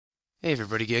Hey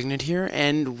everybody, GurGNude here,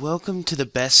 and welcome to the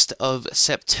best of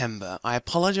September. I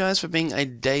apologize for being a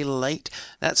day late.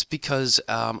 That's because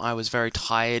I was very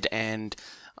tired and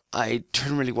I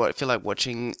didn't really feel like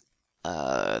watching,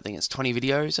 I think it's 20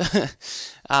 videos.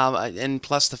 And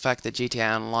plus the fact that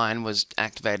GTA Online was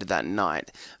activated that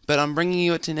night. But I'm bringing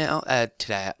you it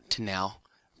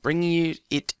bringing you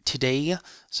it today,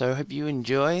 so I hope you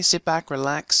enjoy. Sit back,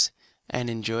 relax, and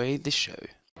enjoy the show.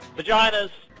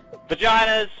 Vaginas!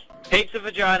 Vaginas! Heaps of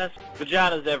vaginas.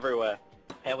 Vaginas everywhere.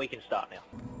 And we can start now.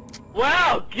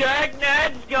 Wow!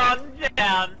 GurGNude's gone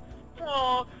down!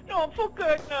 Oh, no, poor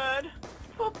GurGNude.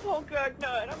 Poor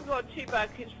GurGNude. I'm gonna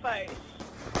teabag his face.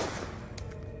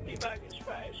 Teabag his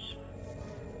face.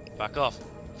 Fuck off.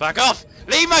 Fuck off!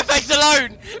 Leave my face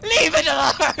alone! Leave it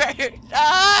alone!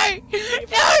 No!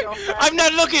 No! I'm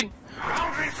not looking!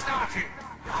 Round restarting.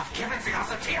 I've given the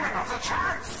other team another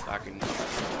chance. Fucking...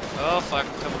 Oh fuck,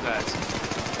 couple guys.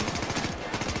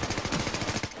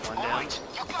 One down. Alright,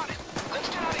 you got it. Let's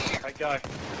get out of here. I go.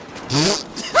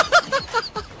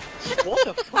 What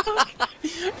the fuck?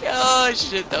 Oh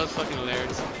shit, that was fucking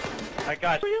hilarious. I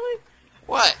go. Really?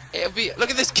 What? It'll be... Look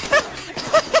at this guy!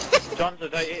 John's the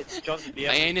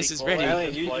My anus is ready.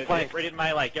 Get ready to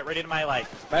melee. Get ready to melee.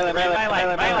 Melee.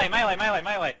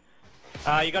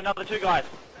 You got another two guys.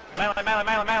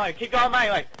 Melee. Keep going,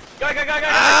 melee. Go.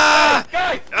 Ah! Go.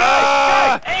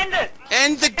 End it.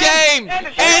 End the game!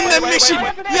 End the mission!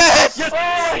 Yes!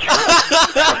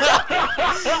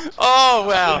 Oh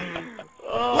wow!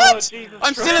 Oh, What? Jesus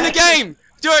I'm still in the game!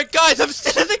 Do it, guys! I'm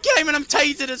still in the game and I'm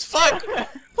tasered as fuck!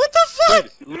 What the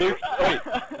fuck?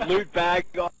 Loot bag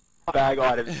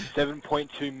items,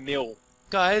 7.2 mil.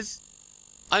 Guys,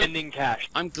 Ending cash.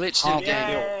 I'm glitched in the game.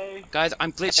 Yay. Guys,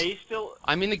 I'm glitched. Are you still?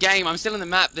 I'm in the game. I'm still in the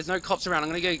map. There's no cops around. I'm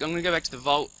gonna go back to the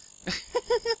vault.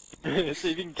 See if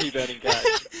you can keep earning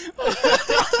cash.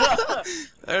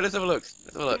 Alright, let's have a look.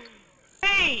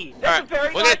 Hey, that's a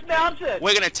very nice mountain.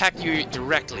 We're gonna attack you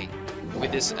directly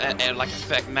with this like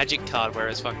effect magic card, where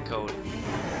it's fucking called.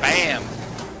 Bam!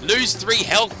 Lose 3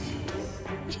 health.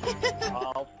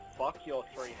 Oh, fuck your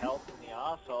 3 health in the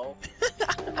arsehole.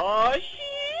 Oh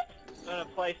shit! I'm gonna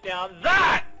place down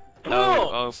that!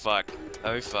 Oh fuck.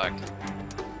 And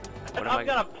I'm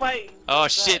gonna play... Oh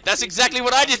shit, that's exactly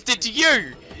what I just did to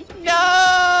you!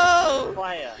 No!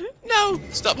 Player. No!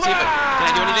 Stop, see if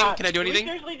Can I do anything?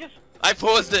 We usually just... I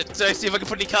paused it, so see if I can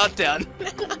put any cards down.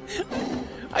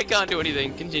 I can't do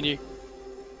anything, continue.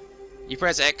 You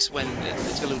press X when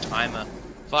it's got a little timer.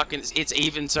 Fucking, it's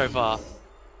even so far.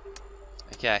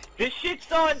 Okay. This shit's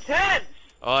so intense!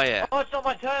 Oh yeah. Oh, it's not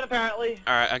my turn apparently.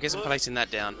 Alright, I guess I'm placing that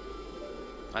down.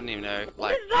 I don't even know.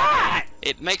 What is that?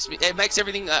 It makes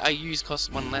everything I use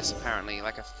cost 1 less apparently,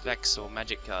 like effects or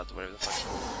magic cards or whatever the fuck.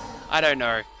 I don't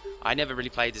know. I never really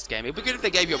played this game. It'd be good if they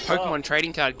gave you a Pokemon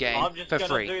trading card game I'm just for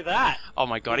gonna free. do that. Oh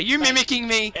my god, are you mimicking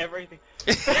me? Everything.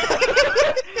 Are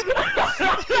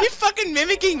you fucking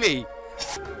mimicking me?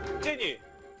 Continue.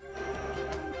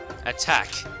 Attack.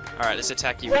 Alright, let's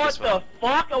attack you with What this one. the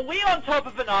fuck? Are we on top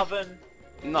of an oven?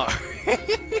 No.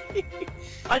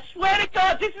 I swear to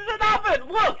God, this is an oven!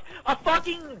 Look! I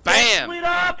fucking Bam! split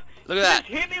up! Look at that.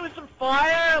 Just hit me with some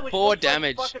fire! Which 4 looks like a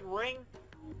damage. fucking ring.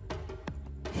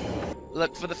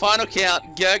 Look, for the final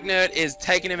count, GurGNude is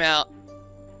taking him out.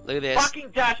 Look at this.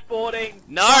 Fucking dashboarding!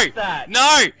 No! Fuck that.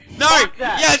 No! No! Fuck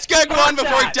that. Yes, GurG won Fuck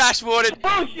before he that. dashboarded.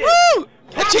 Bullshit! Woo!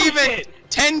 Achievement! Bullshit.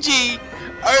 10G!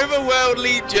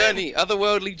 Otherworldly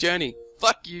journey.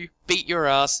 Fuck you. Beat your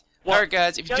ass. What? Alright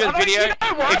guys, if you Yeah, enjoyed the video, I did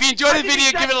the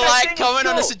exact same thing comment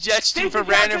in on a school. suggestion This for is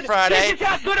how Random good- Friday. This is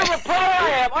how good of a pro I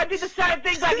am! I did the same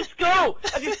thing back in school!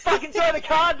 I just fucking throw the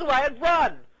cards away and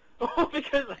run! All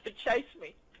because they chased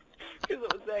me. Because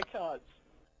it was their cards.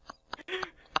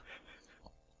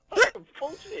 Fucking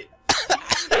bullshit.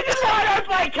 This is why I don't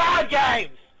play card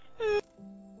games!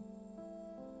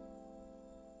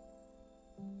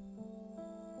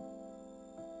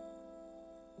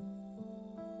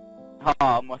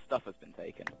 Ah, my stuff has been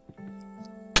taken.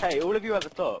 Hey, all of you at the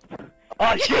top.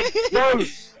 Oh shit! No!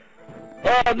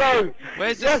 Oh no!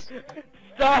 Where's this?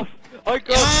 Stuff! I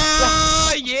got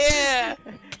Oh yeah!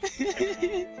 Did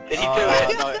you do Oh,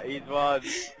 it? no, he's won.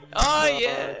 Oh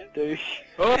yeah! Douche.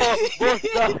 Oh, more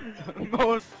stuff!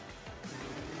 More.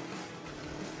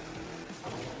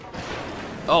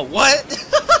 Oh what?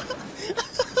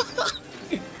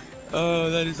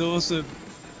 Oh, that is awesome.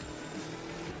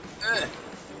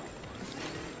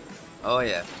 Oh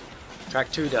yeah.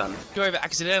 Track 2 done. Go over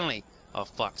accidentally. Oh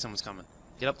fuck, someone's coming.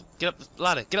 Get up the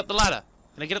ladder. Get up the ladder.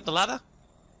 Can I get up the ladder?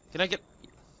 Can I get...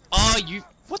 Oh, you...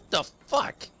 What the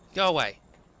fuck? Go away.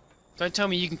 Don't tell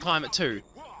me you can climb it too.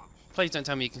 Please don't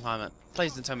tell me you can climb it.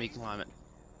 Please don't tell me you can climb it.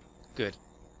 Good.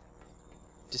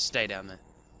 Just stay down there.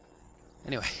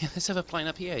 Anyway, let's have a plane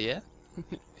up here, yeah?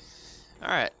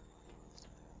 Alright.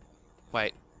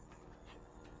 Wait.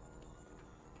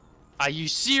 Are you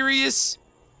serious?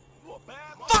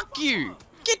 Fuck you!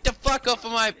 Get the fuck off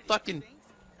of my fucking...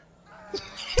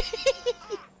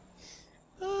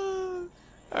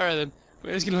 Alright then.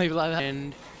 We're just gonna leave it like that.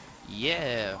 And...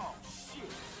 yeah.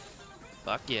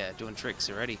 Fuck yeah, doing tricks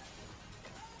already.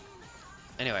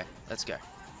 Anyway, let's go.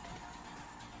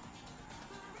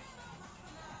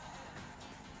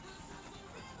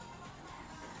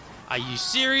 Are you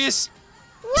serious?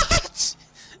 What?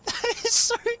 That is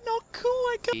so not cool.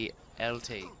 I can't. LT.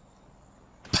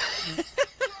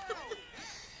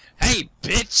 Hey,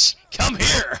 bitch! Come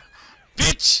here!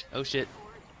 Bitch! Oh shit.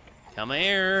 Come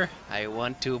here. I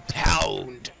want to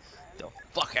pound the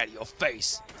fuck out of your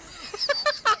face.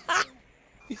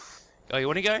 Oh, you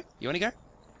wanna go? You wanna go?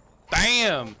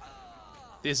 Bam!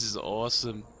 This is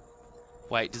awesome.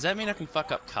 Wait, does that mean I can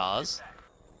fuck up cars?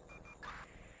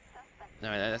 No,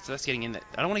 that's getting in there.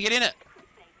 I don't want to get in it!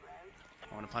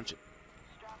 I want to punch it.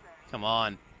 Come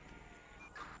on.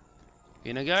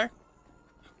 You gonna go?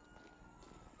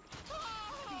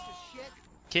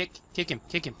 Kick him,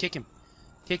 kick him, kick him.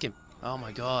 Kick him. Oh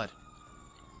my god.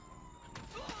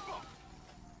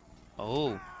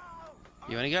 Oh.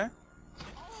 You wanna go?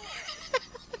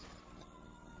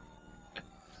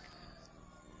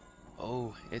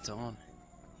 Oh, it's on.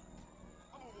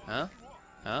 Huh?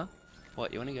 Huh?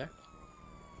 What, you wanna go?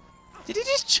 Did he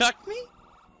just chuck me?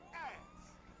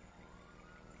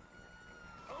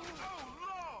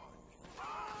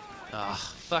 Ah,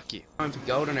 oh, fuck you. I'm for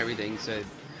gold and everything, so...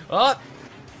 Oh!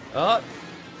 Oh!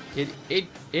 It...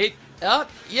 Oh!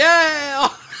 Yeah!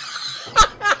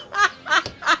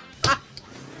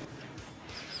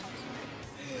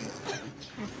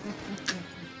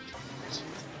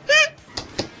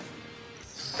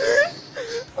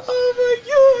 Oh my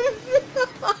god!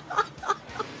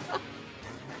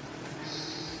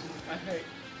 I hate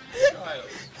child.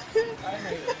 I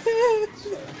hate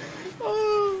it.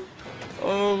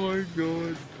 Oh my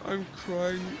god, I'm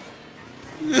crying.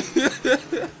 You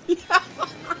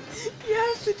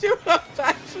have to do a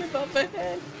backflip up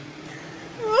ahead.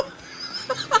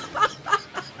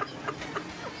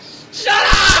 Shut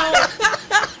up!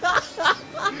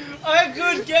 I'm a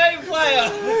good game player.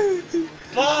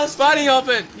 Fast bunny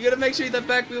hopping. You gotta make sure that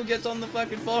back wheel gets on the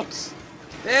fucking box.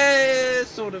 Yeah,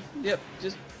 sort of. Yep,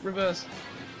 just reverse.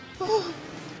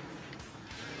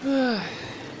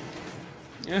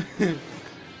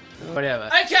 Whatever.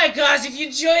 Okay guys, if you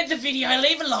enjoyed the video,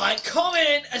 leave a like,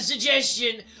 comment a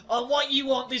suggestion on what you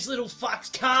want this little fuck's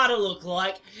car to look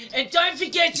like, and don't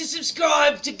forget to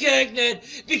subscribe to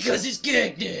GurGNerd, because it's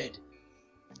GurGNerd.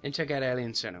 And check out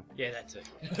Alien's channel. Yeah, that's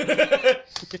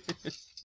it.